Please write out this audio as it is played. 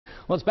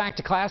Well, it's back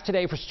to class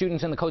today for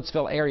students in the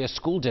Coatesville Area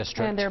School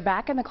District. And they're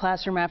back in the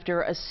classroom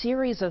after a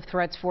series of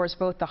threats forced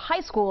both the high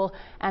school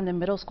and the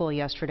middle school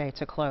yesterday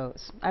to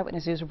close.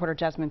 Eyewitness News reporter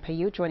Jasmine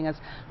Payoute joining us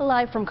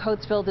live from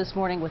Coatesville this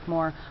morning with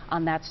more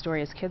on that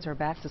story as kids are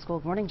back to school.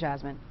 Good morning,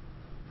 Jasmine.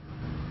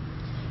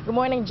 Good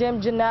morning,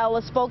 Jim. Janelle,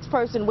 a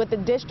spokesperson with the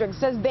district,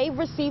 says they've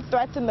received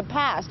threats in the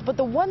past, but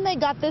the one they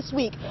got this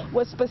week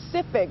was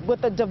specific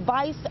with a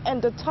device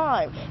and a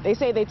time. They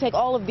say they take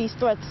all of these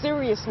threats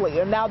seriously,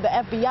 and now the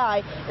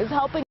FBI is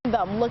helping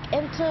them look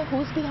into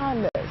who's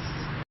behind this.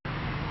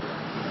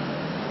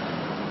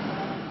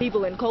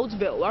 People in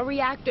Coatesville are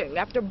reacting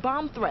after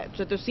bomb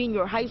threats at the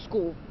senior high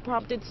school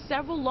prompted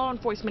several law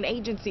enforcement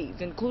agencies,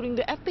 including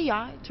the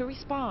FBI, to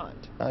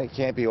respond. You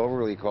can't be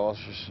overly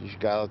cautious. You've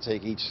got to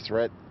take each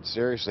threat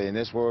seriously in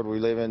this world we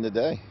live in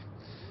today.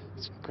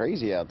 It's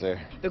crazy out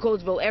there. The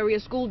Coatesville Area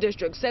School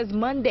District says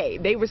Monday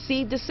they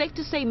received a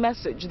safe-to-say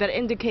message that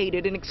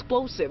indicated an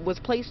explosive was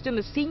placed in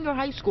the senior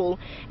high school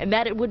and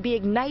that it would be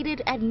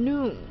ignited at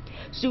noon.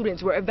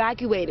 Students were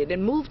evacuated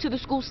and moved to the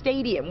school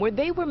stadium where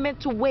they were meant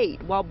to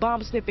wait while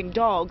bomb-sniffing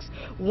dogs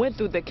went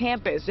through the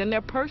campus and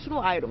their personal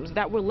items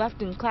that were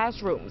left in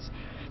classrooms.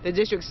 The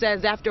district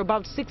says after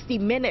about 60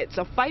 minutes,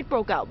 a fight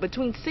broke out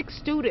between 6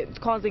 students,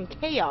 causing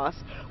chaos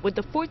with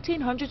the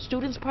 1,400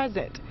 students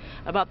present.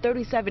 About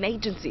 37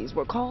 agencies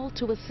were called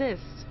to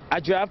assist.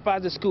 I drive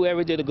past the school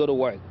every day to go to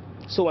work.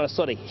 So when I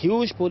saw the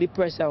huge police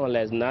pressure, I was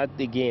like, not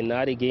again,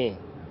 not again.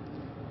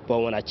 But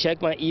when I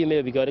checked my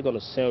email, because they're going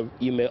to send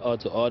email out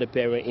to all the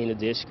parents in the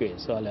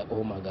district, so I was like,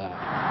 oh my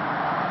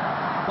God.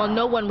 While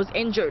no one was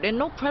injured and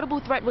no credible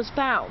threat was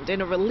found,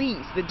 in a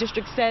release, the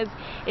district says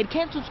it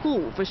canceled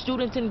school for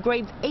students in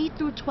grades 8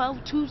 through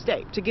 12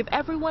 Tuesday to give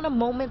everyone a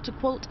moment to,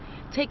 quote,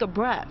 take a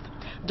breath.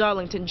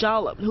 Darlington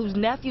Jollop, whose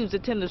nephews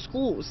attend the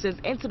school, says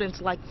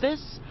incidents like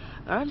this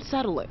are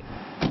unsettling.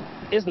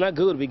 It's not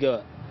good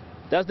because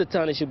that's the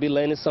time they should be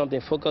learning something,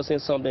 focusing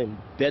something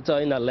better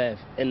in their life.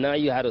 And now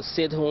you have to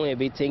sit home and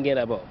be thinking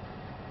about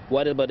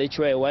what about they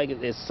try, why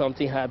if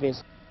something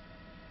happens.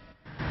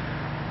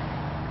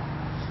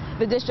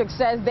 The district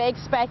says they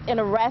expect an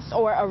arrest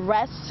or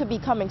arrests to be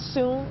coming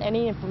soon.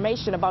 Any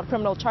information about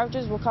criminal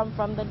charges will come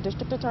from the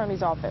district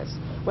attorney's office.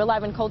 We're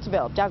live in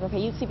Coatesville. Jasmine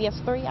Payoute,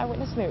 CBS 3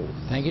 Eyewitness News.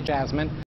 Thank you, Jasmine.